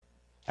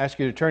I ask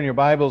you to turn your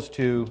Bibles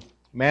to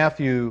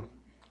Matthew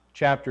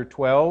chapter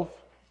 12.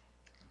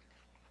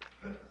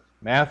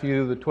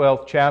 Matthew, the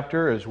 12th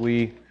chapter, as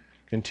we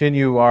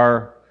continue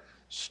our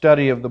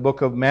study of the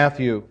book of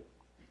Matthew.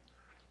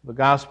 The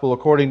Gospel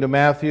according to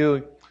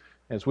Matthew.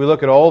 As we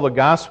look at all the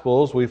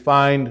Gospels, we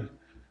find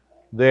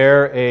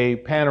there a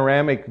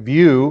panoramic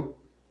view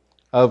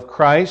of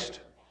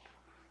Christ.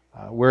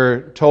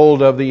 We're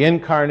told of the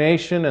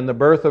incarnation and the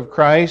birth of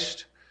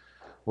Christ.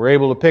 We're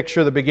able to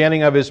picture the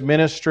beginning of His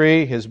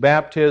ministry, His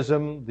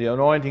baptism, the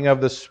anointing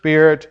of the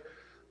Spirit,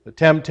 the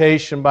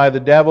temptation by the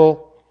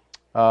devil,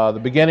 the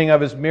beginning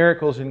of His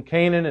miracles in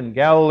Canaan and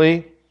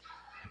Galilee.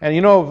 And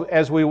you know,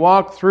 as we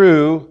walk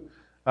through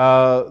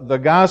the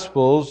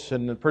Gospels,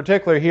 and in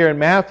particular here in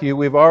Matthew,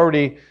 we've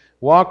already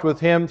walked with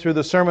Him through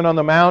the Sermon on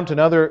the Mount,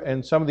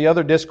 and some of the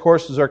other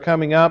discourses are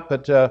coming up,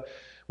 but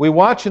we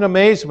watch in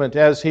amazement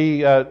as He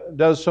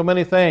does so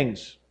many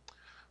things.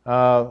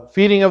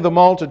 Feeding of the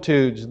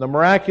multitudes, the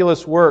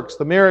miraculous works,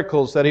 the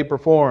miracles that He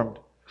performed.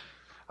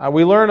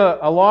 We learn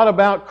a lot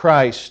about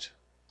Christ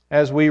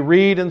as we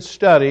read and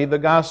study the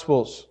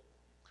Gospels.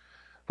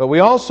 But we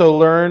also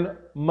learn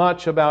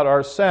much about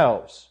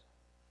ourselves.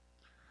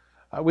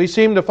 We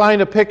seem to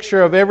find a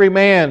picture of every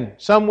man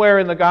somewhere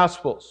in the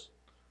Gospels.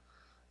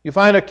 You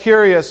find a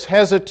curious,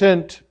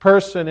 hesitant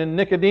person in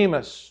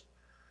Nicodemus.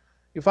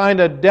 You find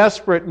a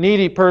desperate,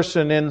 needy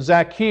person in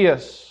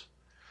Zacchaeus.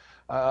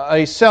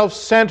 A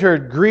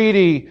self-centered,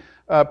 greedy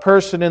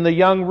person in the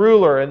young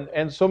ruler,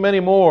 and so many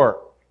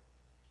more.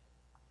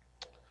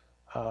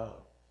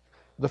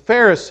 The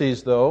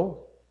Pharisees, though,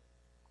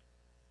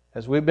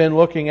 as we've been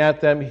looking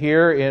at them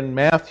here in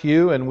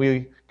Matthew, and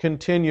we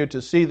continue to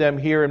see them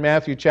here in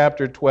Matthew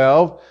chapter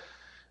 12,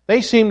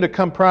 they seem to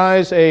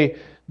comprise a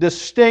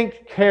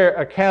distinct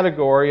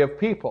category of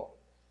people.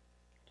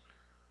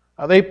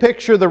 They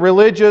picture the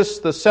religious,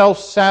 the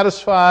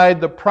self-satisfied,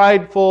 the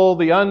prideful,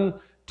 the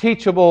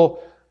unteachable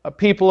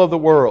people of the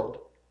world.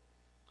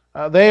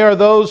 They are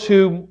those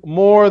who,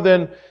 more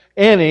than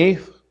any,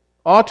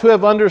 ought to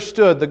have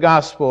understood the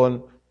gospel,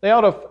 and they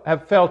ought to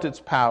have felt its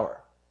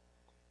power.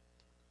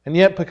 And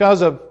yet,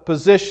 because of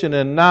position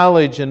and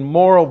knowledge and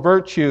moral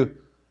virtue,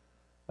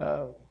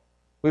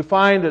 we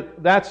find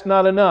that that's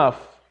not enough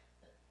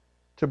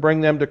to bring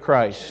them to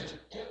Christ.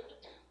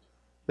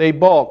 They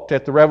balked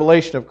at the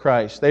revelation of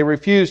Christ. They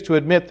refused to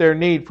admit their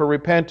need for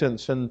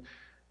repentance, and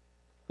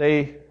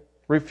they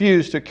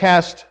refused to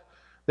cast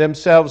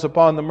themselves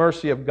upon the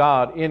mercy of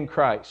God in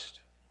Christ.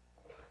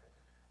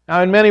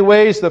 Now, in many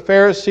ways, the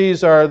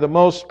Pharisees are the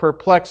most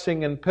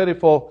perplexing and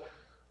pitiful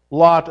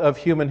lot of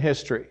human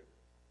history.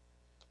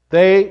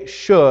 They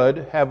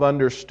should have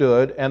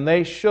understood, and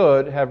they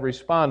should have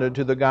responded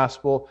to the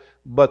gospel,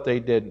 but they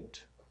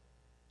didn't.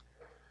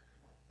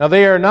 Now,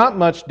 they are not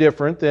much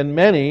different than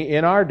many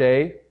in our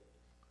day.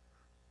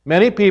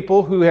 Many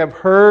people who have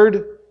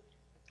heard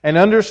and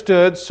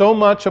understood so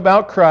much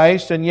about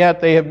Christ, and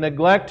yet they have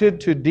neglected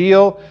to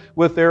deal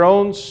with their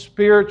own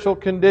spiritual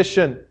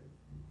condition.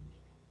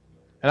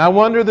 And I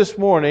wonder this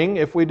morning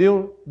if we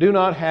do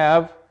not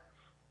have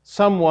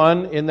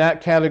someone in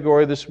that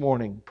category this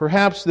morning.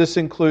 Perhaps this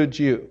includes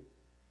you.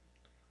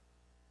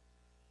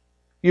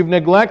 You've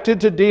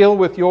neglected to deal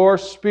with your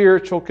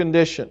spiritual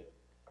condition.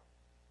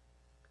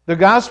 The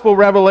gospel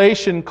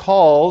revelation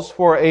calls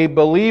for a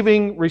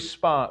believing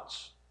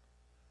response.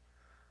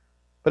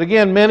 But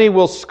again, many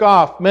will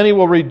scoff, many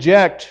will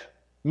reject,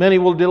 many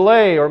will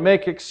delay or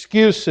make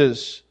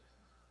excuses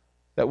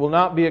that will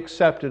not be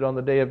accepted on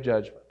the day of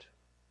judgment.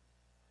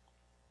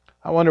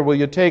 I wonder, will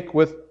you take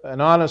with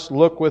an honest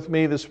look with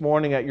me this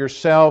morning at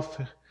yourself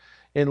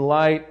in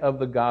light of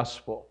the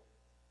gospel?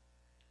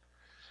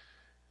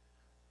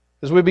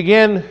 As we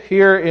begin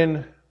here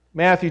in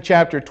Matthew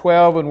chapter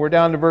 12, and we're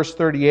down to verse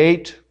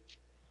 38,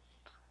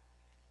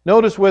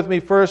 notice with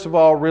me, first of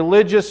all,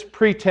 religious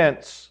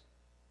pretense.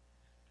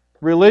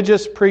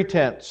 Religious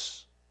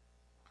pretense.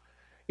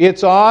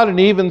 It's odd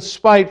and even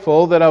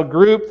spiteful that a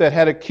group that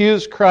had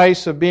accused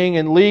Christ of being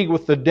in league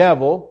with the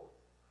devil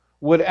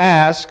would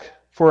ask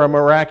for a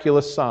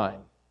miraculous sign.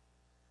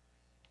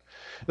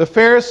 The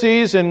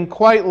Pharisees, and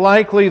quite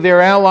likely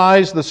their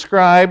allies, the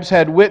scribes,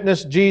 had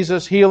witnessed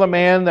Jesus heal a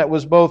man that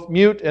was both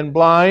mute and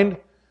blind,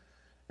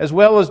 as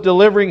well as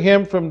delivering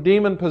him from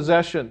demon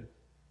possession.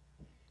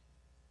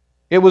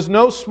 It was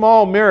no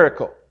small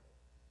miracle.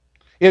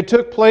 It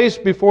took place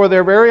before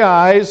their very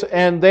eyes,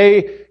 and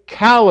they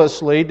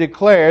callously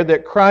declared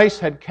that Christ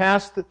had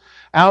cast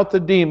out the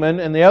demon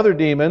and the other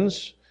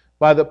demons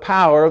by the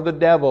power of the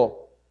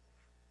devil.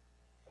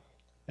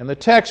 And the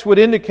text would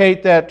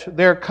indicate that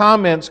their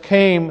comments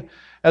came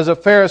as a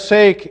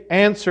Pharisaic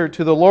answer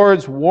to the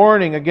Lord's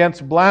warning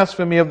against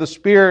blasphemy of the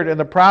Spirit and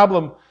the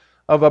problem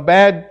of a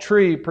bad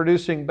tree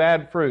producing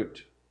bad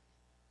fruit.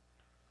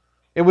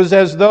 It was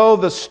as though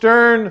the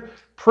stern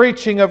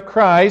preaching of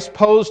Christ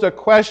posed a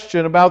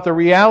question about the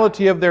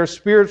reality of their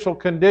spiritual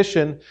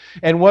condition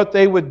and what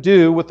they would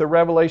do with the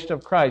revelation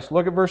of Christ.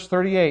 Look at verse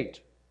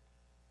 38.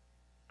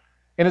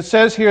 And it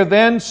says here,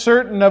 "Then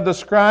certain of the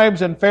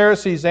scribes and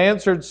Pharisees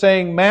answered,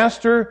 saying,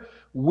 Master,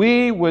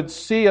 we would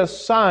see a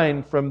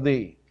sign from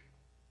thee.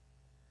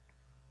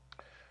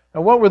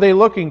 Now, what were they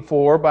looking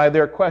for by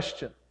their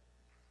question?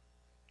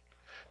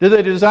 Did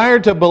they desire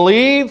to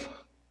believe,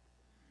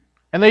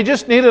 and they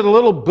just needed a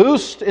little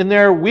boost in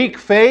their weak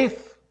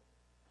faith?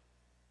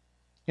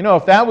 You know,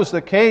 if that was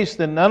the case,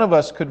 then none of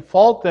us could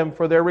fault them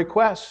for their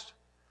request.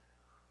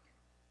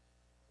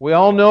 We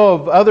all know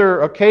of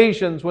other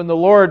occasions when the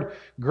Lord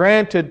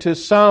granted to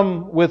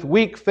some with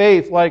weak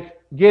faith, like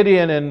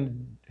Gideon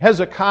and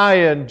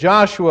Hezekiah and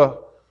Joshua.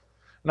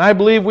 And I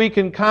believe we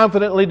can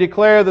confidently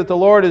declare that the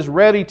Lord is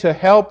ready to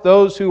help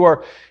those who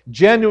are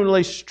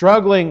genuinely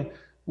struggling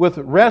with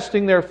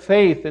resting their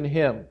faith in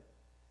Him.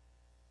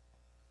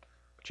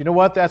 But you know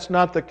what? That's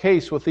not the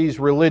case with these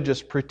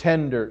religious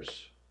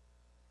pretenders.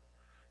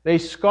 They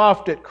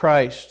scoffed at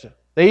Christ.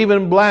 They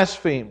even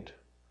blasphemed.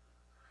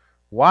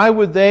 Why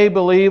would they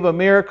believe a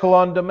miracle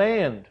on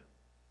demand?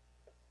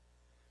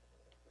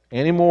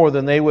 Any more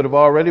than they would have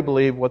already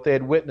believed what they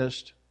had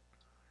witnessed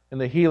in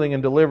the healing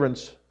and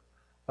deliverance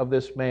of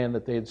this man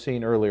that they had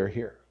seen earlier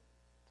here.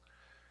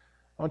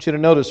 I want you to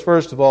notice,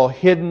 first of all,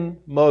 hidden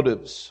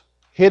motives.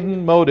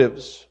 Hidden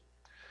motives.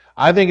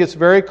 I think it's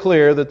very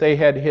clear that they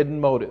had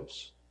hidden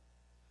motives.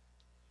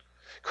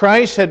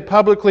 Christ had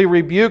publicly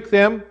rebuked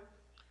them.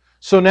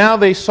 So now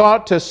they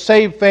sought to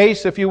save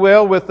face, if you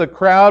will, with the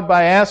crowd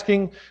by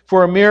asking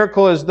for a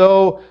miracle as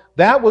though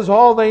that was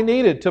all they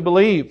needed to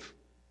believe.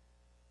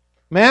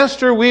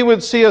 Master, we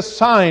would see a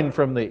sign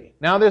from thee.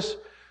 Now this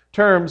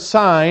term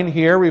sign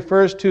here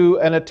refers to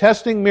an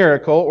attesting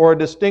miracle or a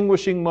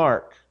distinguishing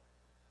mark.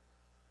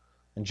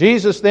 And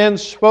Jesus then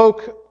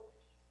spoke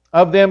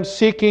of them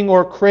seeking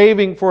or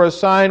craving for a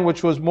sign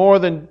which was more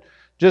than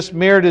just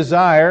mere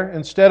desire.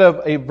 Instead of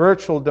a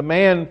virtual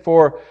demand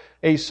for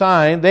a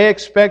sign, they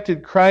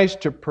expected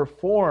Christ to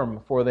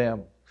perform for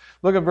them.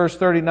 Look at verse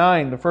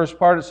 39. The first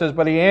part, it says,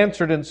 "But he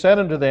answered and said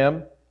unto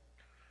them,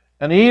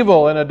 An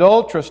evil and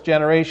adulterous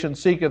generation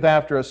seeketh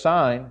after a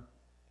sign."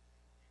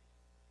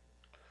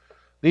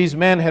 These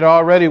men had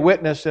already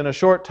witnessed in a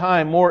short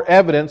time more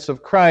evidence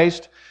of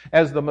Christ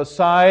as the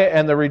Messiah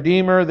and the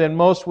Redeemer than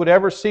most would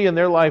ever see in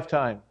their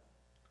lifetime.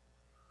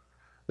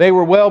 They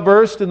were well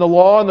versed in the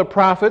law and the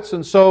prophets,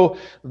 and so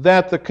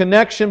that the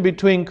connection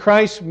between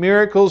Christ's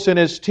miracles and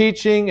His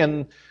teaching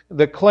and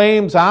the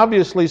claims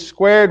obviously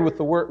squared with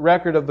the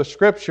record of the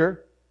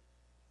Scripture.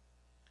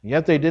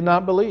 Yet they did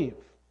not believe,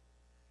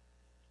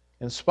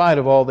 in spite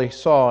of all they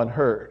saw and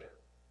heard.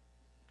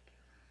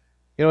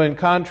 You know, in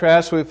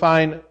contrast, we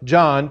find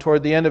John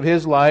toward the end of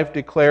his life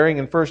declaring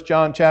in 1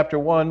 John chapter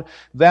 1,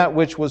 "That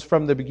which was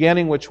from the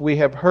beginning, which we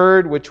have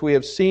heard, which we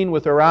have seen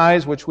with our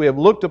eyes, which we have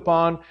looked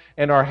upon,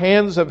 and our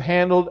hands have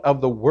handled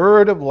of the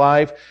word of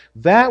life,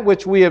 that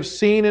which we have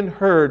seen and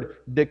heard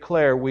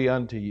declare we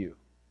unto you."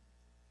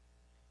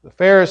 The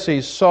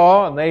Pharisees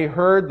saw and they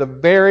heard the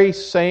very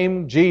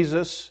same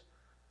Jesus,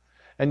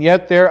 and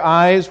yet their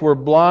eyes were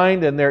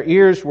blind and their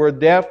ears were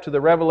deaf to the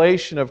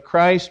revelation of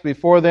Christ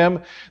before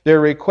them. Their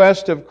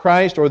request of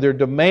Christ, or their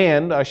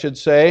demand, I should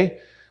say,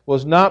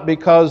 was not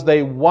because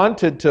they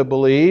wanted to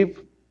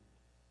believe,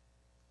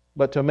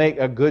 but to make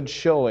a good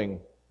showing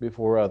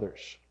before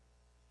others.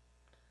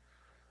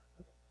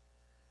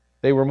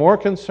 They were more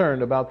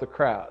concerned about the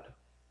crowd.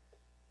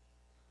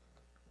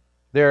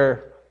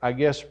 Their, I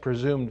guess,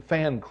 presumed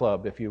fan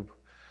club, if you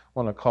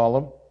want to call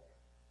them.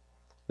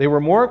 They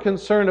were more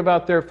concerned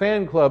about their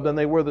fan club than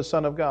they were the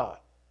Son of God.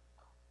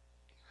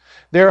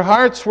 Their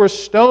hearts were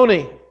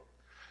stony.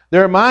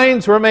 Their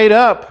minds were made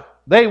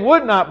up. They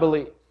would not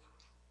believe.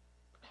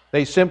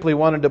 They simply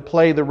wanted to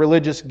play the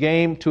religious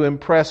game to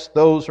impress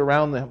those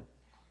around them.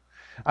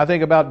 I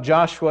think about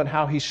Joshua and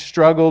how he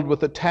struggled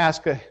with the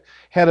task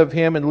ahead of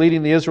him in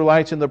leading the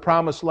Israelites in the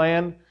Promised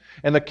Land.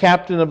 And the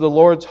captain of the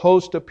Lord's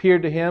host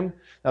appeared to him.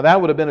 Now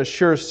that would have been a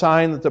sure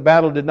sign that the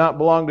battle did not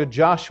belong to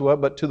Joshua,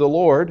 but to the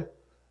Lord.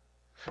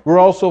 We're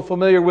also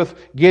familiar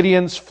with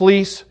Gideon's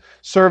fleece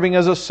serving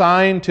as a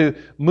sign to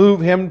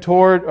move him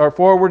toward or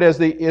forward as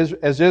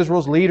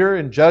Israel's leader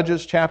in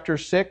Judges chapter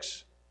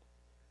 6.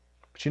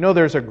 But you know,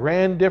 there's a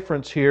grand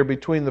difference here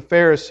between the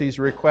Pharisees'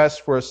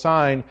 request for a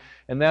sign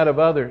and that of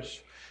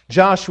others.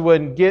 Joshua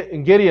and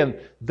Gideon,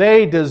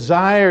 they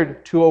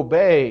desired to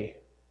obey.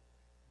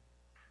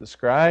 The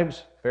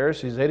scribes,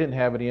 Pharisees, they didn't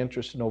have any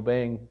interest in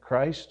obeying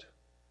Christ.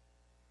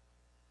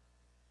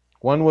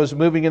 One was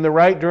moving in the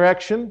right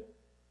direction,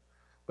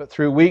 but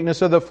through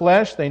weakness of the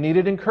flesh, they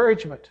needed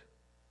encouragement.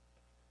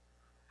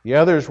 The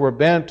others were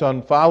bent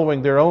on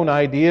following their own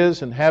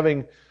ideas and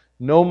having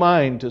no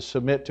mind to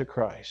submit to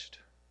Christ.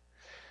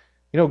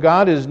 You know,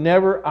 God is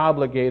never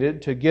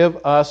obligated to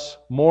give us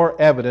more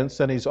evidence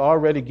than He's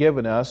already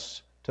given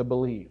us to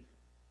believe.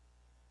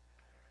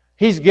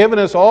 He's given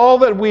us all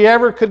that we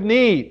ever could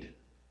need.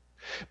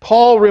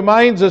 Paul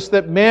reminds us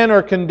that men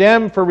are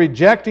condemned for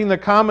rejecting the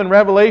common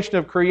revelation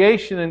of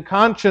creation and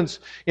conscience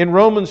in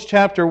Romans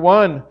chapter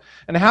 1.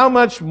 And how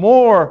much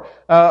more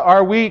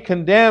are we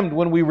condemned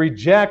when we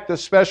reject the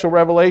special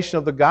revelation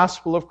of the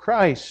gospel of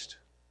Christ?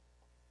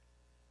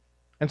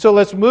 And so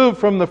let's move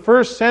from the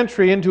first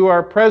century into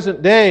our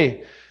present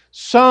day.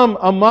 Some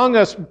among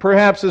us,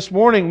 perhaps this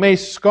morning, may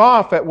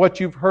scoff at what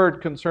you've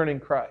heard concerning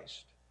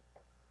Christ.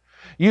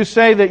 You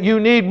say that you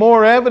need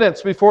more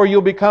evidence before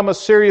you'll become a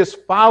serious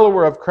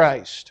follower of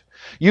Christ.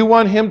 You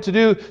want Him to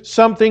do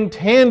something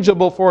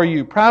tangible for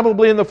you,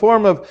 probably in the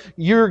form of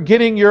you're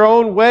getting your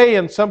own way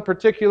in some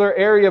particular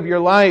area of your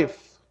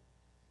life.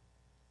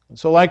 And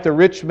so like the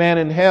rich man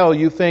in hell,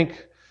 you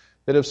think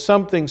that if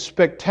something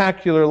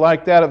spectacular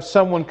like that of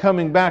someone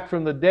coming back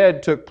from the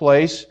dead took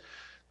place,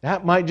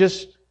 that might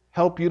just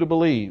help you to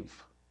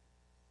believe.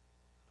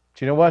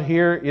 But you know what?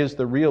 Here is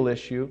the real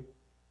issue.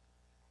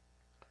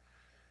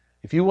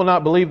 If you will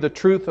not believe the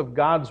truth of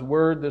God's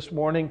Word this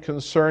morning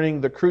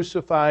concerning the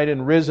crucified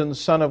and risen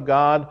Son of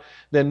God,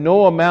 then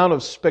no amount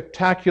of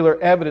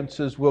spectacular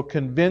evidences will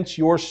convince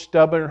your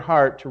stubborn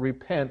heart to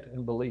repent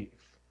and believe.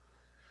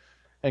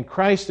 And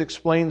Christ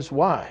explains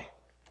why.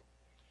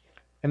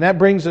 And that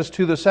brings us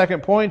to the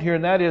second point here,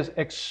 and that is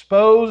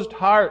exposed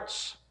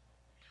hearts.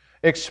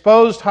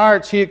 Exposed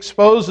hearts. He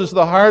exposes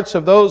the hearts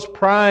of those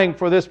prying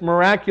for this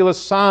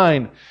miraculous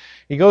sign.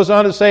 He goes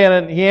on to say,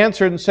 and He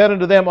answered and said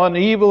unto them, an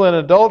evil and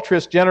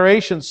adulterous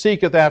generation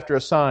seeketh after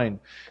a sign.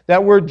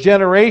 That word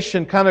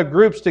generation kind of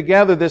groups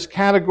together this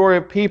category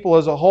of people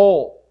as a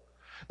whole.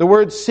 The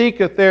word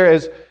seeketh there,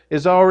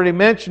 is already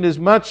mentioned, is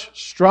much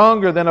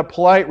stronger than a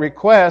polite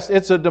request.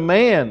 It's a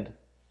demand.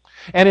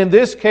 And in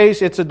this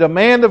case, it's a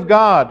demand of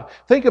God.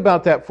 Think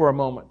about that for a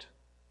moment.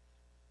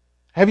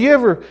 Have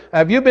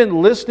you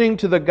been listening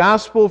to the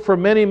gospel for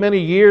many, many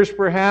years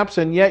perhaps,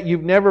 and yet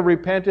you've never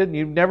repented and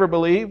you've never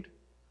believed?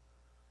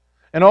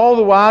 And all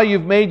the while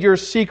you've made your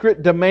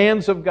secret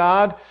demands of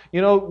God.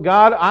 You know,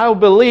 God, I'll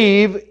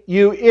believe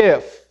you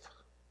if.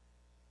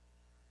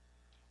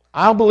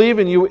 I'll believe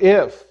in you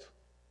if.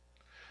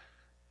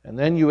 And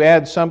then you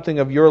add something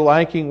of your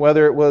liking,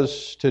 whether it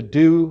was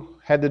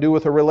had to do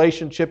with a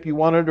relationship you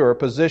wanted or a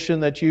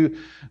position that you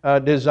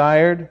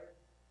desired,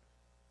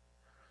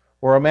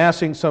 or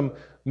amassing some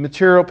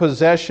material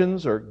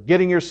possessions or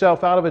getting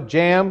yourself out of a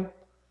jam.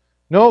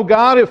 No,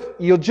 God, if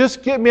you'll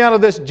just get me out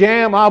of this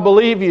jam, I'll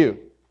believe you.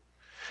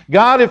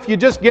 God, if you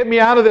just get me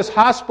out of this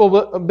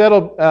hospital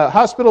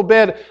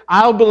bed,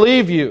 I'll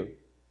believe you.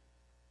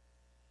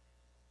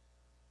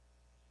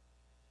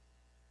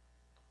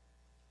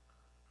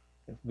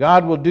 If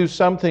God will do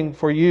something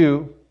for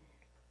you,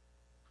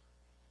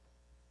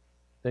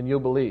 then you'll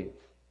believe.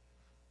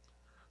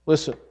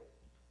 Listen,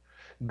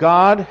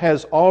 God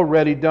has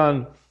already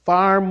done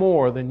far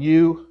more than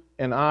you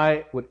and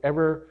I would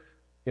ever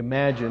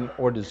imagine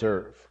or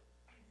deserve.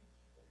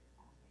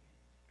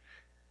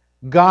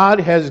 God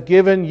has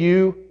given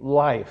you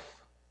life.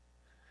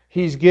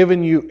 He's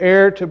given you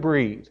air to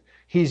breathe.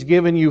 He's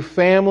given you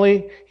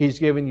family. He's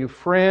given you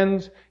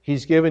friends.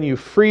 He's given you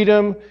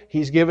freedom.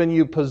 He's given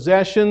you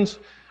possessions.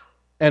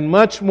 And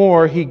much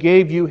more, He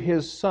gave you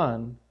His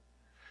Son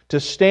to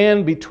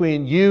stand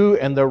between you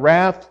and the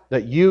wrath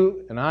that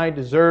you and I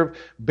deserve,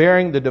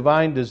 bearing the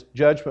divine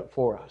judgment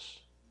for us.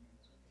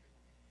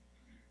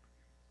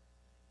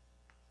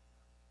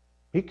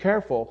 Be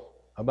careful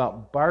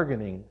about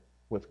bargaining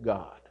with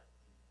God.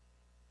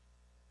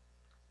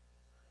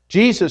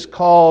 Jesus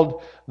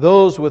called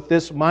those with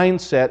this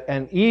mindset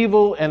an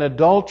evil and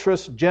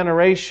adulterous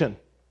generation.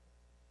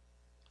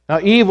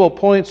 Now, evil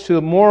points to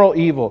moral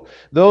evil.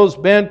 Those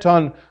bent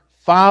on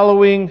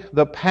following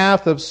the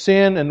path of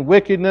sin and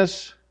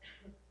wickedness,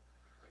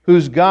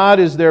 whose God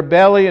is their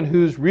belly and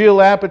whose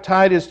real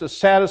appetite is to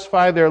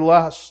satisfy their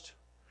lust.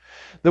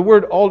 The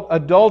word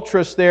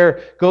adulterous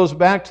there goes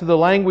back to the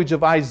language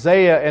of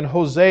Isaiah and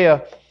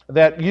Hosea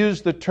that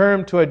used the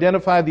term to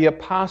identify the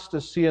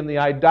apostasy and the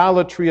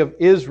idolatry of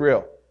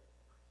Israel.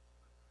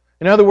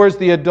 In other words,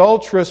 the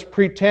adulterous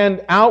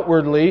pretend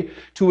outwardly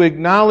to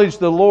acknowledge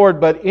the Lord,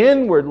 but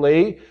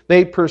inwardly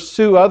they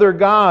pursue other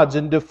gods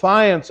in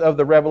defiance of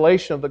the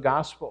revelation of the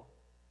gospel.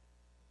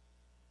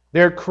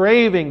 Their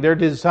craving, their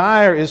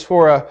desire is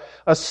for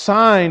a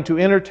sign to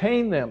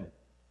entertain them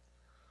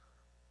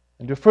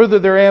and to further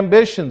their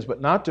ambitions,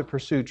 but not to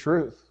pursue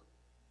truth.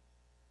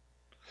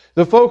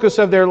 The focus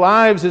of their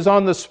lives is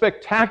on the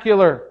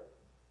spectacular,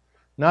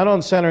 not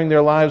on centering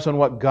their lives on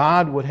what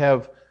God would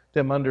have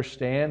them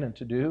understand and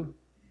to do.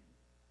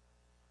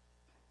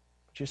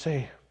 But you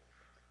say,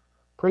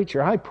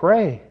 preacher, I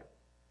pray.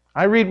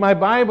 I read my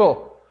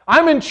Bible.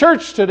 I'm in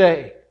church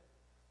today.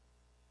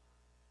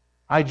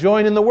 I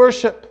join in the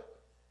worship.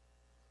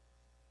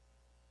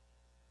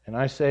 And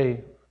I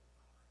say,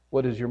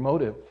 what is your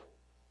motive?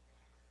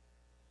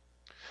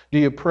 Do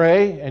you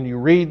pray and you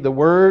read the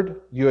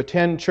Word? You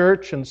attend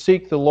church and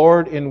seek the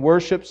Lord in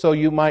worship so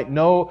you might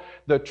know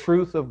the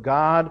truth of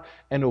God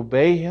and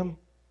obey Him?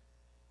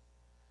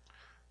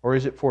 Or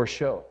is it for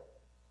show?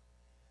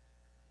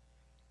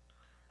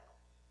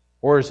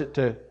 Or is it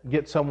to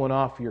get someone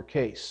off your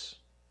case?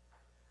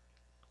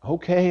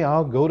 Okay,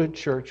 I'll go to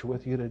church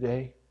with you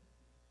today.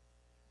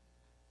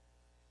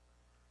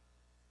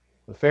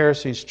 The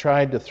Pharisees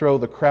tried to throw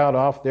the crowd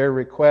off their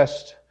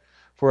request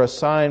for a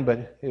sign,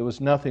 but it was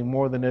nothing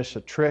more than just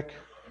a trick.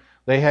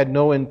 They had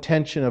no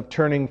intention of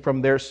turning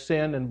from their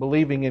sin and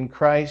believing in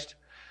Christ.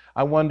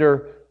 I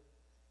wonder,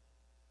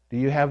 do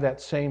you have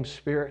that same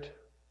spirit?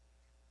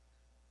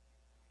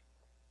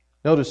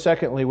 Notice,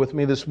 secondly, with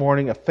me this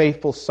morning, a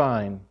faithful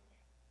sign.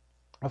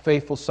 A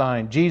faithful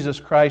sign. Jesus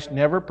Christ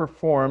never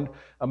performed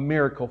a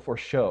miracle for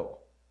show.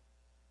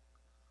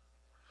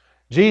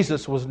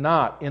 Jesus was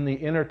not in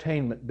the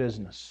entertainment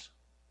business.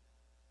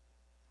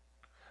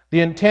 The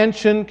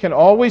intention can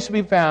always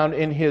be found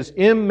in His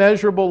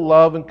immeasurable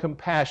love and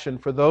compassion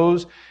for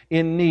those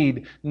in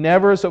need,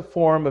 never as a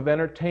form of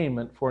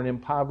entertainment for an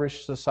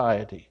impoverished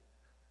society.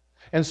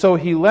 And so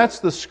He lets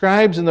the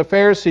scribes and the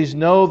Pharisees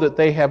know that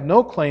they have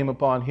no claim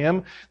upon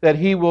Him, that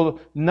He will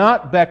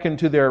not beckon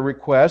to their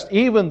request,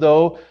 even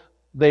though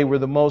they were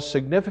the most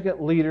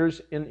significant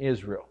leaders in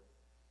Israel.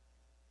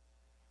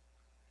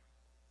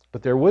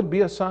 But there would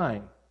be a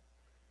sign.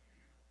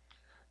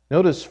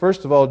 Notice,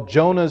 first of all,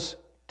 Jonah's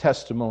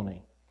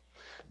testimony.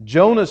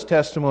 Jonah's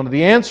testimony.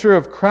 The answer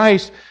of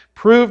Christ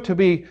proved to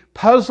be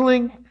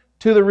puzzling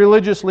to the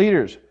religious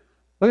leaders.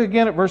 Look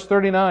again at verse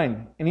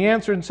 39. And He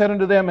answered and said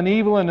unto them, An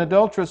evil and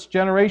adulterous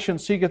generation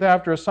seeketh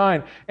after a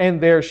sign, and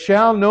there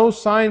shall no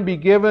sign be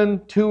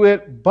given to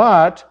it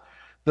but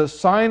the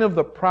sign of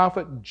the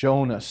prophet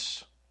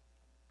Jonas.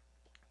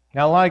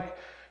 Now,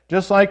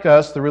 just like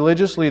us, the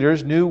religious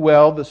leaders knew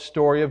well the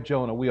story of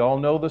Jonah. We all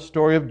know the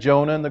story of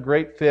Jonah and the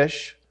great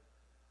fish.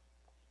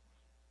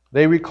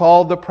 They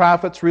recalled the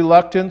prophet's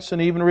reluctance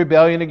and even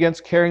rebellion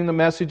against carrying the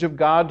message of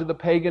God to the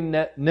pagan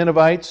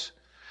Ninevites.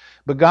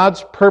 But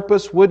God's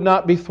purpose would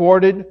not be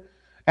thwarted.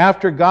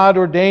 After God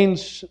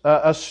ordained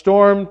a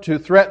storm to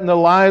threaten the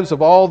lives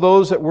of all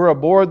those that were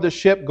aboard the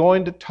ship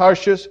going to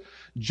Tarshish,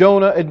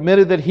 Jonah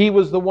admitted that he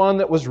was the one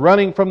that was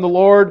running from the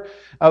Lord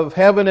of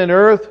heaven and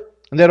earth,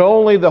 and that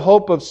only the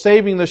hope of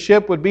saving the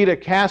ship would be to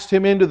cast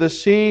him into the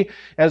sea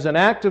as an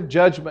act of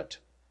judgment.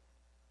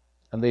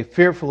 And they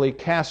fearfully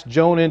cast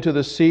Jonah into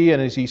the sea,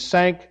 and as he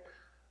sank,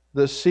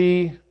 the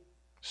sea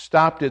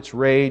stopped its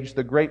rage.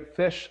 The great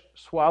fish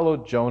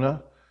swallowed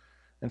Jonah,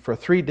 and for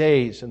 3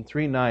 days and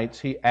 3 nights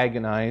he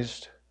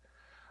agonized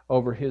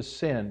over his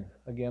sin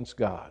against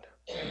God.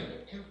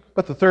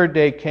 But the 3rd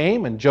day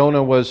came, and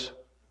Jonah was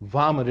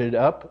vomited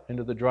up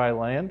into the dry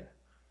land.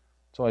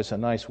 It's always a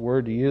nice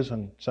word to use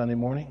on Sunday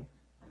morning.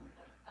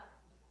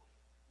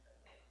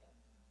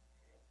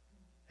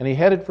 And he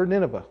headed for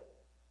Nineveh.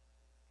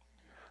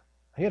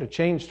 He had a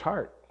changed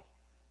heart.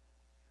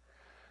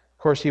 Of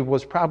course, he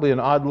was probably an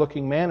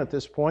odd-looking man at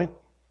this point.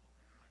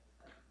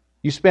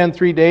 You spend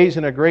 3 days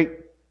in a great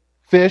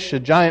fish, a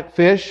giant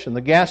fish, and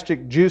the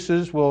gastric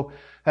juices will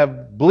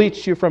have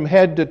bleached you from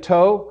head to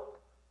toe.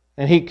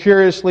 And he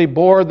curiously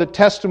bore the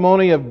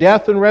testimony of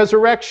death and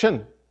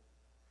resurrection,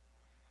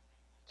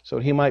 so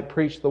he might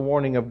preach the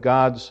warning of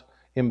God's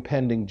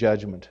impending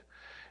judgment.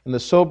 And the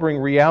sobering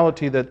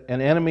reality that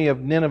an enemy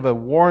of Nineveh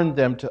warned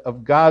them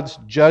of God's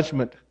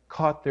judgment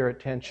caught their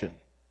attention.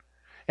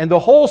 And the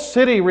whole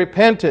city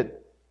repented.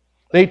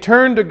 They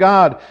turned to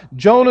God.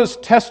 Jonah's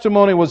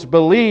testimony was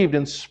believed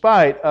in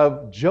spite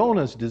of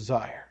Jonah's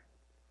desire.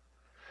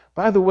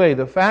 By the way,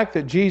 the fact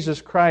that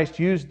Jesus Christ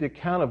used the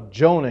account of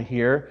Jonah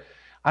here,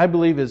 I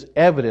believe, is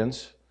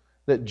evidence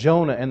that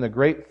Jonah and the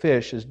great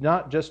fish is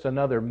not just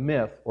another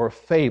myth or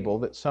fable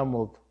that some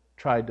will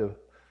try to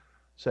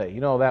say,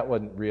 that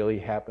wouldn't really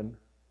happen.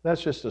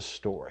 That's just a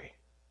story.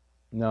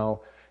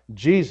 No,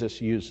 Jesus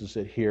uses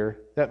it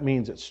here. That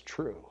means it's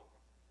true.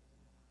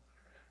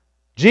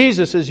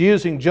 Jesus is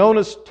using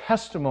Jonah's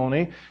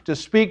testimony to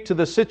speak to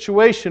the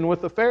situation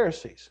with the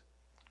Pharisees.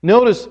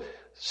 Notice,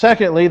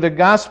 secondly, the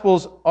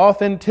gospel's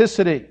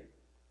authenticity.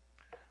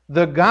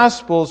 The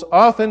gospel's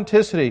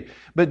authenticity.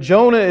 But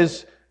Jonah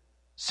is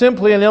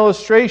simply an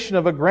illustration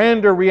of a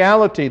grander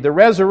reality, the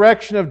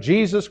resurrection of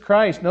Jesus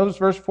Christ. Notice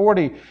verse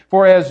 40.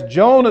 For as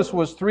Jonas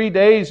was 3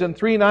 days and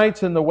 3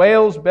 nights in the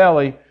whale's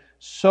belly,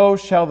 so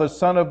shall the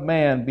Son of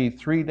Man be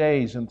 3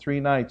 days and 3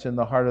 nights in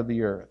the heart of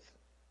the earth.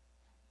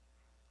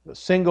 The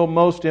single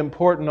most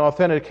important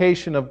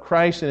authentication of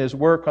Christ and His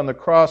work on the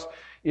cross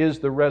is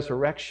the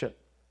resurrection.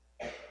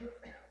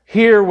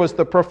 Here was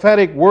the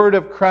prophetic word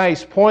of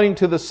Christ pointing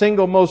to the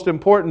single most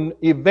important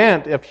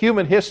event of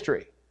human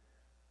history.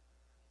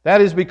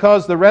 That is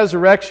because the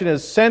resurrection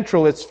is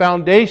central, its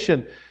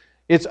foundation,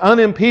 its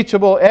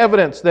unimpeachable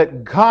evidence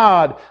that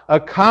God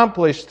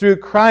accomplished through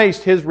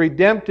Christ His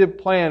redemptive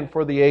plan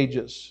for the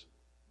ages.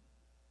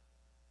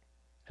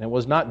 And it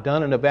was not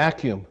done in a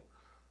vacuum.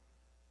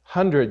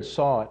 Hundreds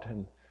saw it,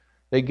 and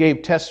they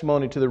gave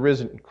testimony to the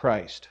risen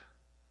Christ.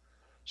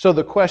 So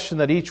the question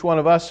that each one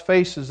of us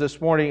faces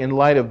this morning in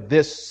light of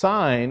this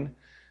sign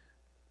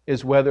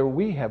is whether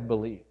we have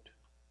believed.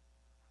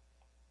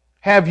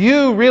 Have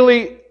you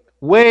really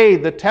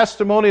weighed the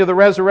testimony of the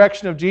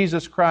resurrection of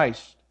Jesus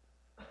Christ?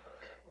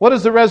 What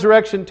does the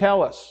resurrection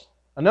tell us?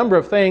 A number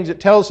of things. It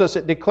tells us,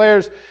 it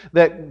declares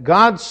that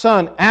God's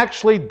Son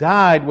actually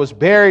died, was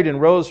buried, and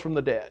rose from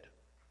the dead.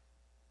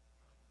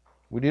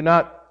 We do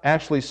not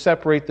actually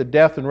separate the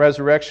death and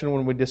resurrection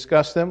when we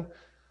discuss them.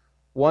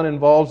 One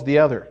involves the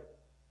other.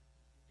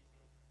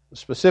 The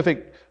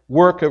specific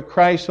work of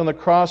Christ on the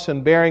cross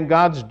and bearing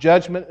God's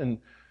judgment and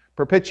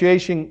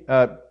propitiating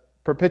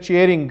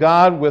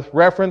God with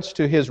reference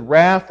to His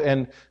wrath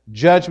and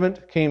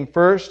judgment came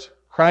first.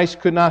 Christ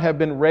could not have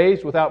been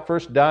raised without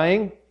first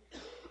dying.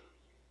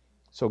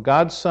 So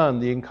God's Son,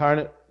 the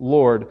incarnate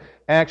Lord,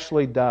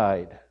 actually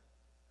died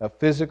a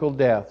physical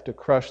death to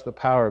crush the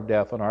power of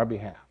death on our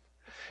behalf.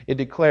 It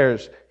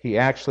declares He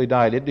actually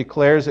died. It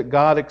declares that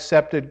God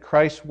accepted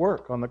Christ's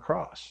work on the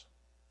cross.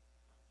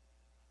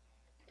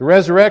 The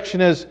resurrection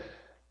is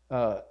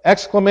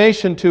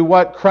exclamation to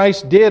what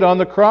Christ did on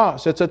the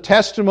cross. It's a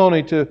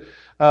testimony to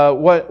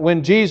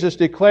when Jesus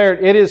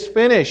declared, "It is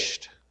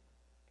finished."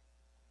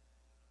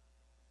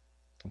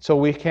 And so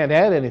we can't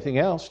add anything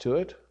else to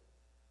it.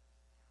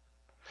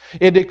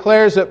 It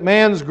declares that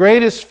man's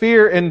greatest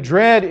fear and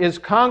dread is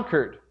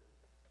conquered.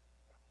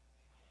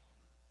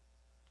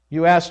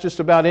 You ask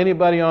just about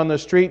anybody on the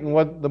street, and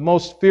what the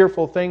most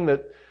fearful thing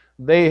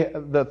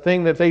the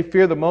thing that they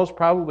fear the most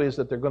probably is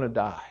that they're going to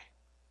die.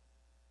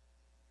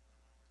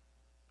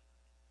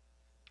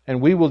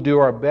 And we will do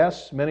our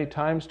best many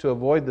times to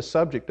avoid the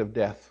subject of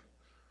death.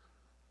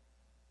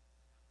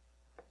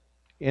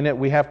 In it,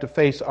 we have to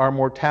face our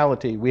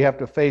mortality. We have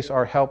to face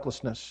our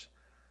helplessness.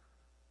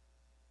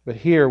 But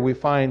here we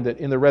find that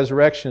in the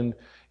resurrection,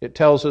 it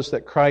tells us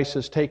that Christ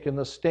has taken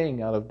the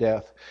sting out of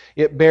death.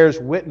 It bears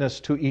witness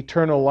to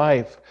eternal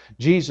life.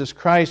 Jesus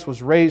Christ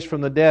was raised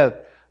from the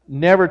dead,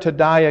 never to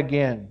die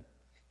again.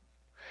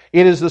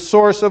 It is the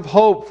source of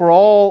hope for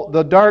all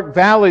the dark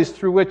valleys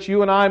through which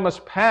you and I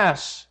must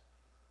pass.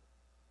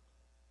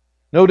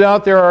 No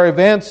doubt there are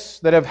events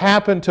that have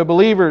happened to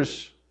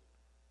believers,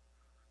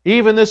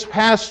 even this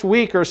past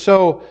week or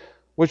so,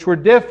 which were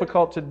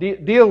difficult to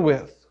deal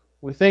with.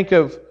 We think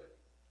of,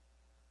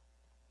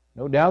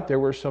 no doubt there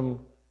were some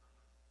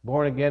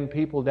born-again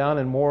people down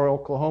in Moore,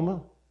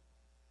 Oklahoma.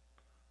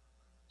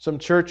 Some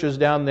churches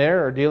down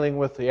there are dealing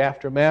with the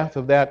aftermath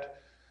of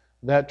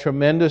that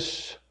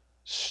tremendous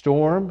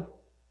storm.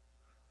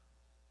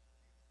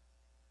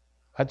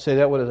 I'd say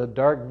that was a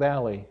dark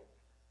valley.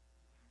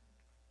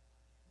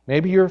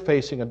 Maybe you're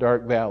facing a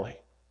dark valley.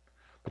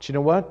 But you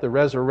know what? The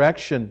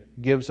resurrection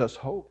gives us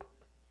hope.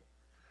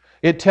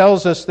 It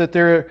tells us that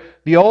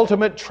the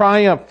ultimate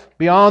triumph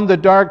beyond the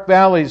dark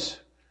valleys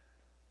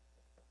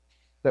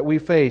that we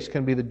face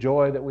can be the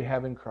joy that we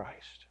have in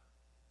Christ.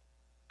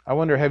 I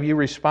wonder, have you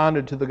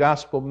responded to the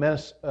gospel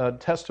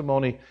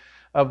testimony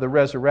of the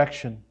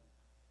resurrection?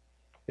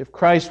 If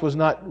Christ was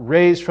not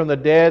raised from the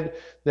dead,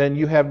 then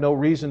you have no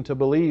reason to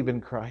believe in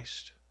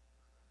Christ.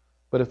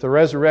 But if the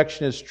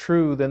resurrection is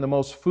true, then the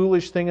most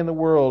foolish thing in the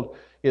world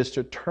is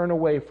to turn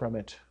away from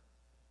it.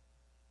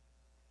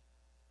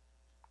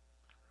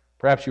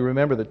 Perhaps you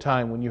remember the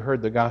time when you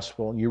heard the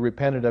gospel and you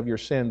repented of your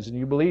sins and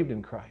you believed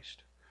in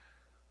Christ.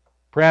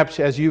 Perhaps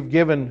as you've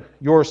given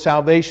your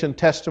salvation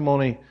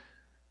testimony,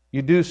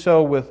 you do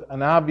so with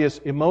an obvious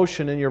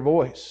emotion in your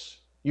voice.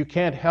 You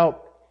can't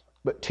help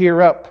but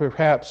tear up,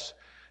 perhaps,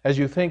 as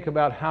you think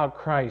about how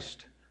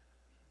Christ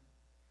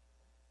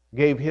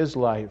gave His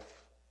life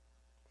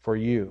for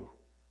you.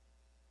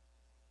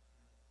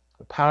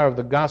 The power of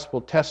the gospel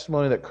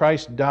testimony that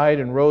Christ died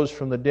and rose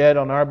from the dead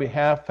on our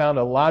behalf found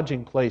a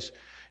lodging place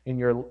in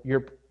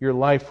your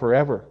life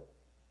forever.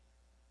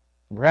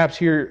 Perhaps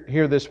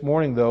here this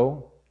morning,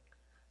 though,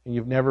 and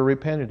you've never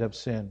repented of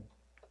sin.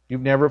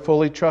 You've never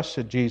fully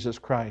trusted Jesus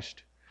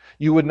Christ.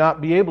 You would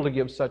not be able to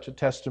give such a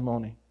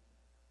testimony.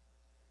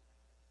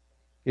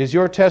 Is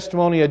your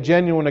testimony a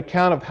genuine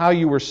account of how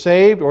you were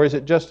saved, or is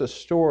it just a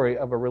story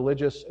of a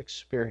religious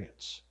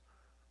experience?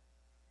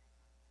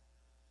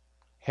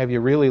 Have you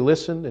really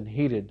listened and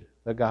heeded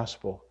the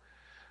gospel?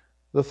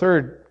 The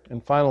third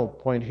and final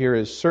point here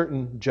is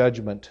certain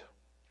judgment.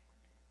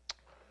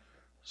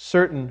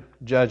 Certain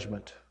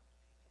judgment.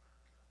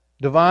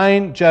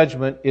 Divine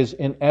judgment is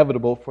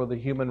inevitable for the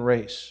human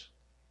race.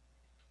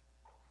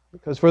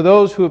 Because for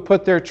those who have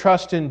put their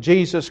trust in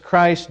Jesus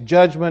Christ,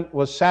 judgment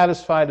was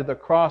satisfied at the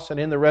cross and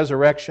in the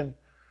resurrection.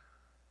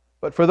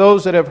 But for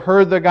those that have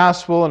heard the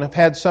gospel and have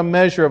had some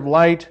measure of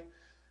light,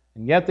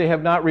 and yet they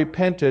have not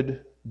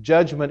repented,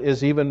 judgment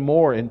is even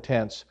more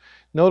intense.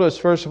 Notice,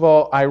 first of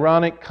all,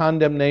 ironic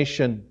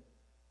condemnation.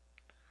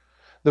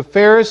 The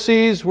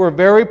Pharisees were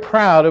very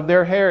proud of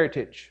their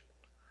heritage.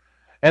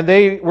 And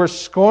they were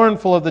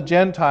scornful of the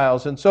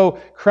Gentiles. And so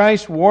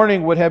Christ's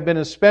warning would have been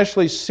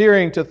especially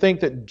searing to think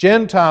that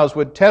Gentiles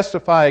would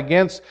testify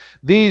against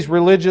these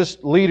religious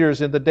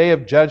leaders in the day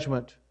of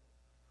judgment.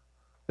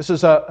 This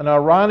is an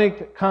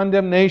ironic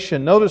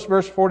condemnation. Notice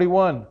verse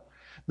 41.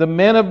 The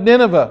men of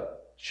Nineveh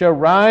shall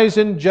rise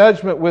in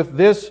judgment with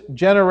this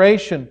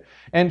generation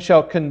and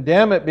shall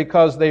condemn it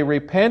because they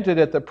repented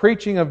at the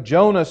preaching of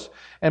Jonas,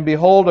 and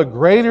behold, a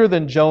greater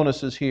than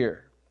Jonas is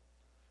here.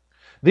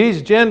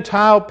 These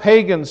Gentile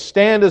pagans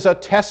stand as a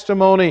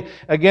testimony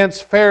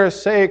against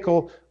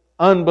Pharisaical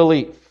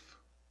unbelief.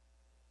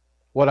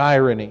 What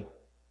irony.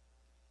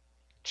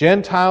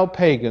 Gentile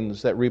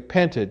pagans that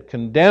repented,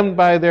 condemned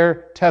by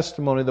their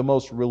testimony, the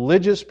most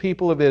religious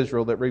people of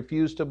Israel that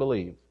refused to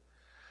believe.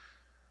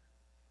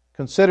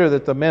 Consider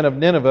that the men of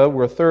Nineveh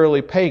were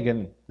thoroughly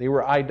pagan. They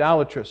were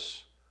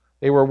idolatrous.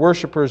 They were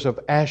worshipers of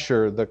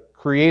Asher, the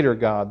creator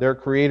god, their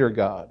creator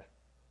god.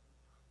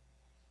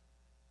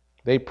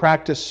 They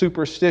practiced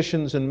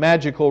superstitions and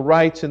magical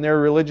rites in their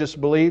religious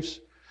beliefs.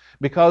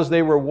 Because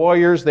they were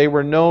warriors, they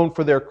were known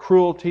for their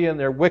cruelty and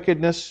their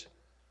wickedness.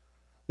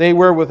 They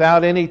were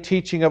without any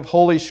teaching of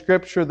Holy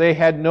Scripture. They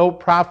had no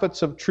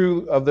prophets of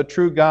the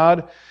true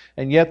God,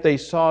 and yet they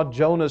saw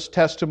Jonah's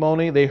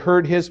testimony, they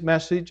heard his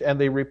message,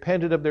 and they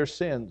repented of their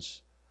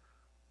sins.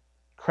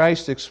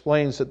 Christ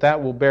explains that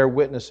that will bear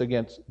witness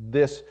against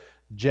this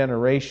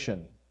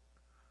generation,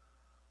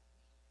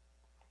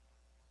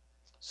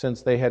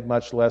 since they had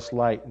much less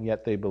light, and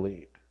yet they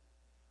believed.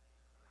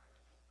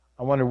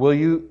 I wonder,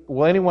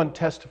 will anyone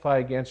testify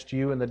against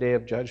you in the day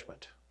of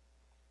judgment?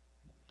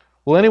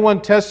 Will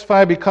anyone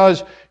testify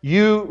because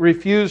you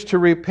refuse to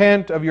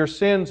repent of your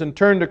sins and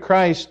turn to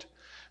Christ,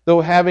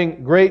 though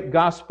having great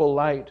gospel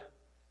light?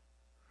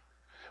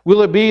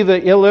 Will it be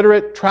the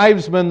illiterate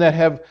tribesmen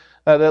that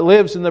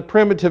lives in the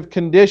primitive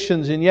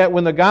conditions, and yet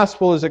when the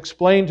gospel is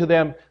explained to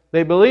them,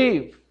 they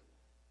believe?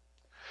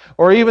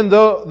 Or even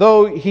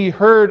though he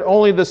heard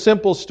only the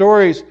simple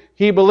stories,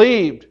 he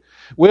believed?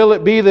 Will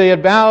it be the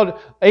avowed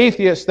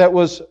atheist that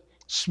was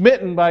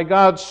smitten by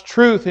God's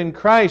truth in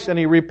Christ and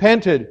he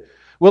repented?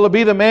 Will it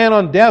be the man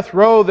on death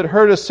row that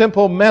heard a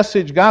simple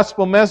message,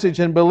 gospel message,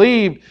 and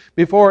believed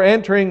before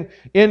entering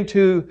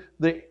into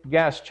the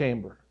gas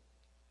chamber?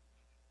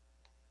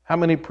 How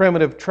many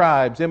primitive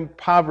tribes,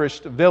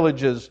 impoverished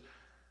villages,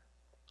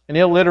 and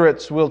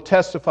illiterates will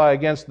testify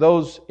against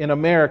those in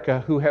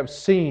America who have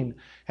seen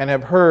and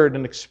have heard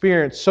and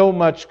experienced so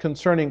much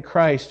concerning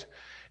Christ,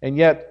 and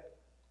yet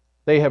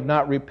they have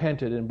not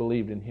repented and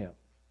believed in Him?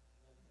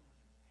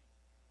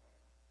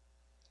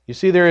 You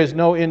see, there is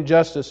no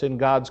injustice in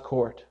God's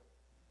court.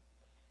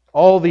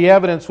 All the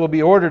evidence will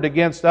be ordered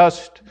against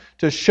us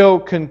to show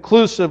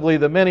conclusively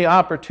the many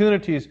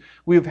opportunities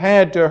we've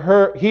had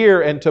to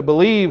hear and to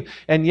believe,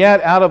 and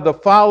yet out of the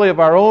folly of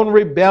our own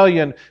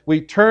rebellion,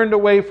 we turned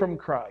away from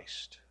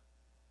Christ.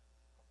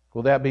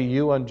 Will that be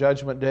you on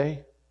Judgment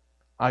Day?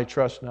 I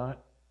trust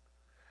not.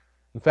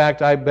 In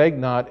fact, I beg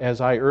not,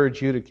 as I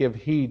urge you to give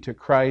heed to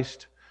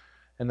Christ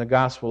and the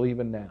gospel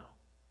even now.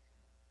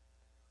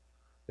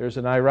 There's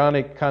an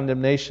ironic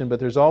condemnation, but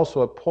there's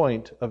also a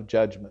point of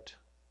judgment.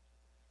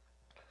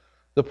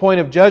 The point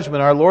of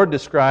judgment our Lord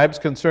describes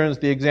concerns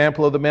the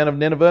example of the men of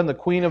Nineveh and the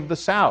queen of the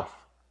south.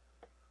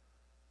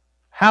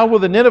 How will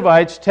the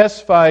Ninevites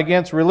testify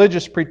against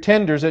religious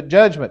pretenders at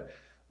judgment?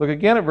 Look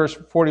again at verse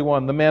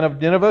 41. The men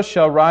of Nineveh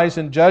shall rise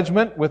in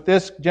judgment with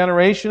this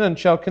generation and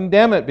shall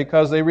condemn it,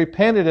 because they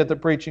repented at the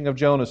preaching of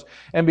Jonas.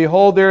 And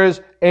behold, there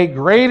is a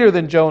greater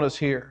than Jonas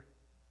here.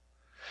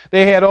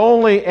 They had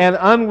only an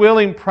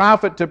unwilling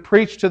prophet to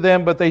preach to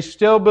them, but they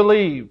still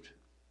believed.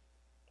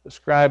 The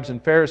scribes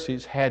and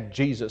Pharisees had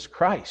Jesus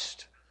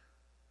Christ,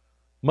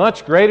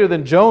 much greater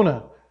than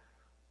Jonah.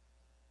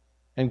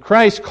 And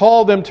Christ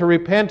called them to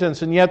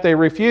repentance, and yet they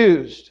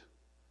refused.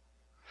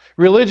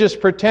 Religious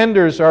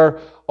pretenders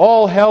are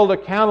all held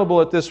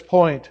accountable at this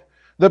point.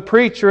 The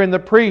preacher and the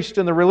priest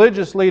and the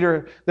religious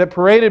leader that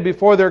paraded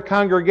before their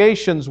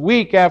congregations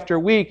week after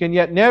week and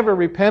yet never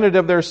repented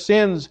of their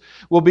sins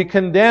will be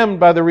condemned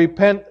by the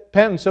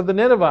repentance of the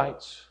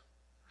Ninevites.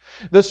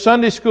 The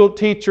Sunday school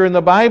teacher and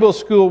the Bible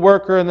school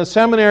worker and the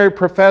seminary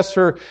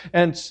professor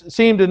and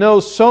seem to know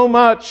so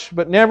much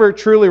but never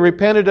truly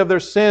repented of their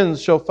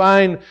sins shall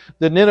find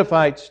the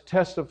Ninevites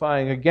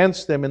testifying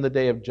against them in the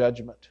day of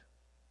judgment.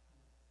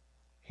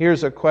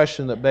 Here's a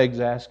question that begs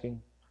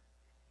asking.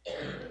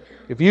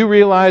 If you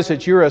realize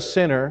that you're a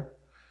sinner,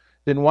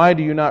 then why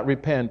do you not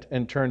repent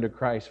and turn to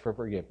Christ for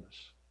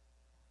forgiveness?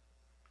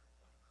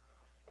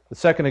 The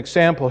second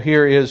example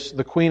here is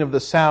the Queen of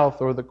the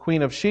South, or the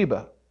Queen of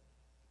Sheba.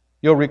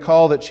 You'll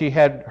recall that she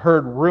had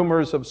heard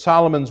rumors of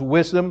Solomon's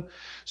wisdom,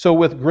 so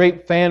with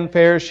great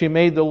fanfare she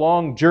made the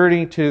long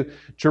journey to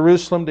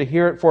Jerusalem to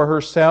hear it for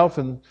herself,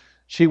 and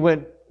she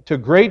went to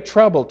great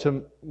trouble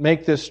to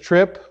make this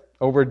trip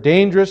over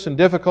dangerous and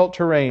difficult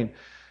terrain,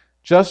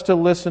 just to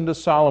listen to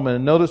Solomon.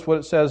 And notice what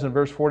it says in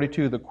verse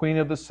 42. The Queen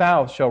of the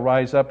South shall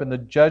rise up in the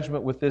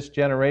judgment with this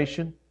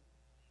generation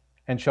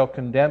and shall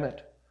condemn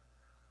it.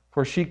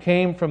 For she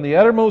came from the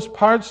uttermost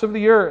parts of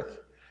the earth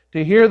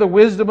to hear the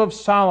wisdom of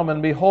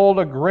Solomon. Behold,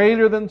 a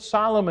greater than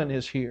Solomon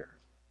is here.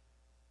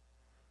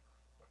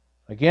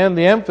 Again,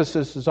 the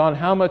emphasis is on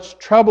how much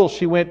trouble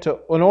she went to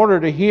in order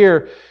to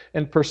hear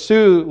and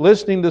pursue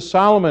listening to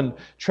Solomon,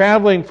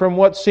 traveling from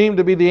what seemed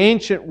to be the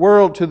ancient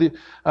world to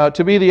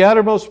be the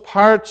uttermost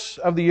parts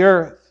of the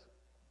earth.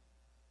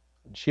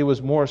 She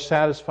was more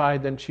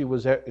satisfied than she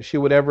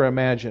would ever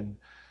imagine,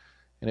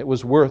 and it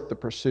was worth the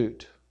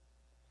pursuit.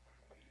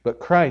 But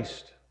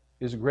Christ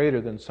is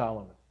greater than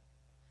Solomon.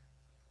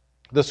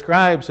 The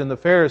scribes and the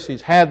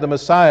Pharisees had the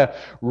Messiah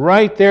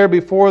right there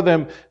before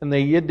them, and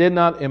they did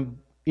not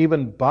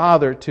even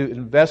bother to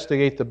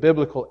investigate the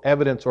biblical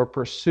evidence or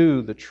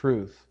pursue the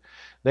truth.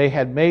 They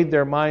had made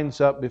their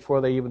minds up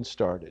before they even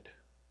started.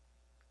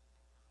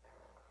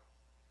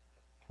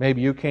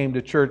 Maybe you came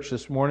to church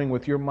this morning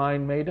with your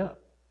mind made up.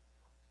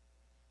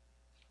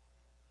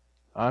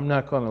 I'm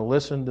not going to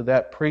listen to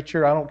that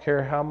preacher. I don't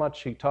care how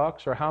much he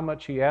talks or how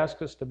much he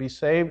asks us to be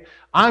saved.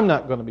 I'm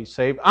not going to be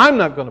saved. I'm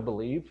not going to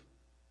believe.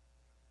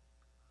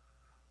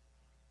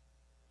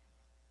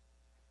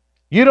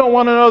 You don't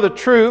want to know the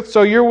truth,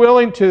 so you're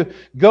willing to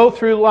go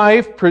through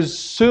life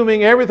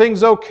presuming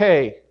everything's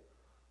okay.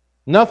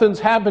 Nothing's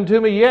happened to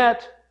me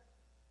yet.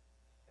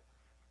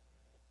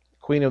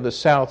 Queen of the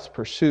South's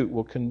pursuit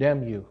will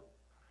condemn you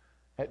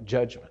at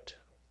judgment.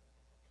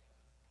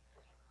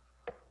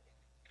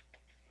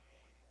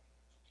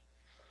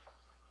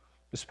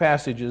 This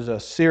passage is a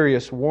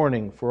serious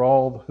warning for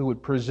all who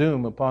would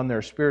presume upon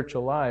their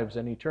spiritual lives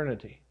and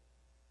eternity.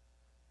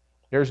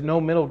 There's no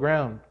middle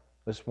ground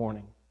this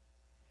morning.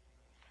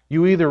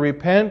 You either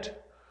repent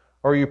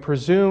or you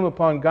presume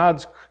upon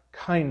God's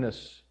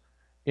kindness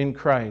in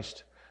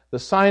Christ. The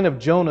sign of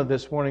Jonah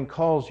this morning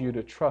calls you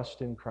to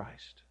trust in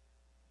Christ.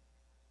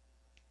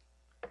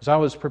 As I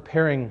was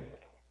preparing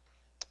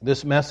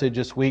this message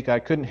this week, I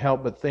couldn't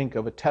help but think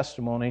of a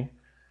testimony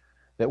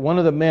that one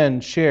of the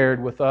men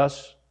shared with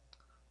us.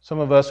 Some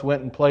of us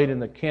went and played in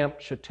the Camp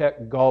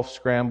Chautauqua Golf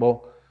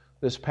Scramble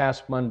this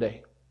past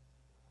Monday.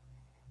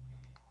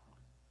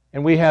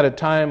 And we had a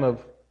time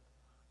of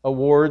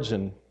awards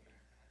and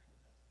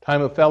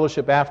time of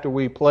fellowship after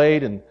we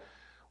played, and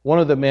one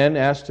of the men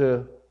asked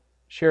to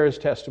share his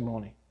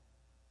testimony.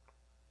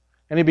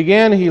 And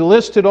he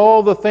listed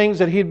all the things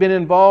that he'd been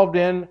involved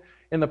in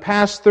the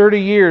past 30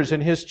 years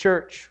in his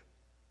church.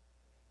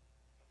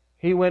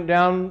 He went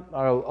down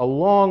a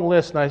long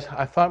list, and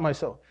I thought to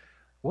myself,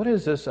 what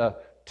is this, a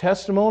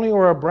testimony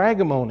or a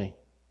bragamony?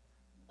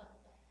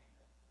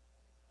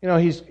 You know,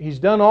 he's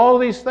done all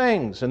these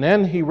things. And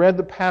then he read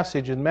the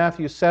passage in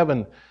Matthew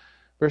 7,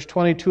 verse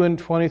 22 and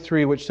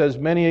 23, which says,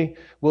 "Many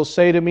will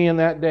say to me in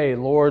that day,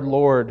 Lord,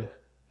 Lord,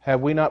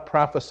 have we not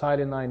prophesied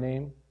in thy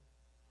name?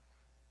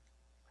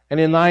 And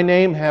in thy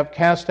name have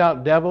cast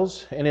out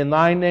devils, and in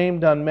thy name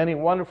done many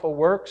wonderful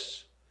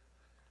works?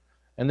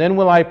 And then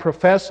will I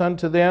profess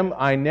unto them,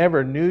 I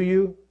never knew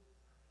you.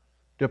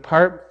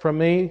 Depart from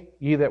me,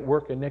 ye that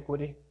work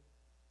iniquity."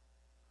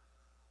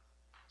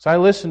 So I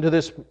listened to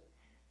this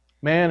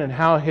man and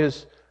how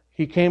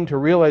he came to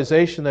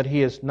realization that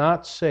he is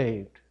not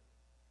saved.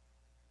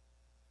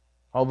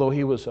 Although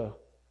he was a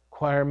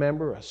choir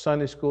member, a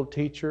Sunday school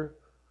teacher,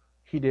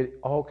 he did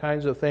all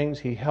kinds of things.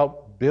 He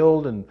helped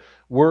build and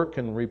work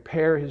and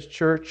repair his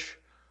church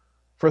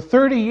for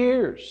 30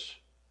 years.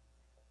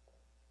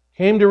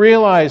 Came to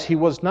realize he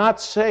was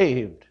not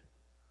saved.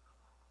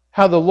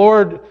 How the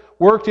Lord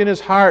worked in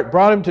his heart,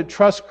 brought him to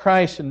trust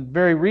Christ in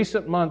very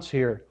recent months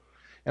here.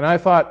 And I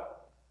thought,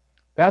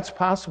 that's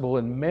possible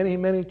in many,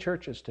 many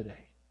churches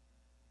today,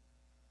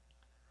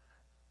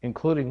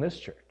 including this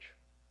church.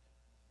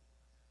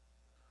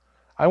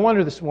 I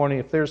wonder this morning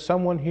if there's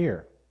someone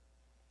here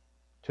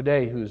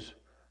today who's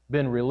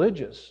been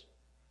religious,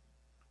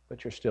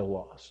 but you're still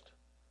lost.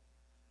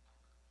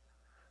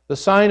 The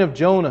sign of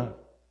Jonah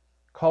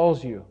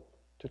calls you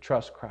to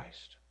trust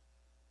Christ.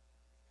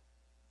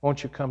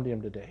 Won't you come to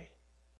Him today?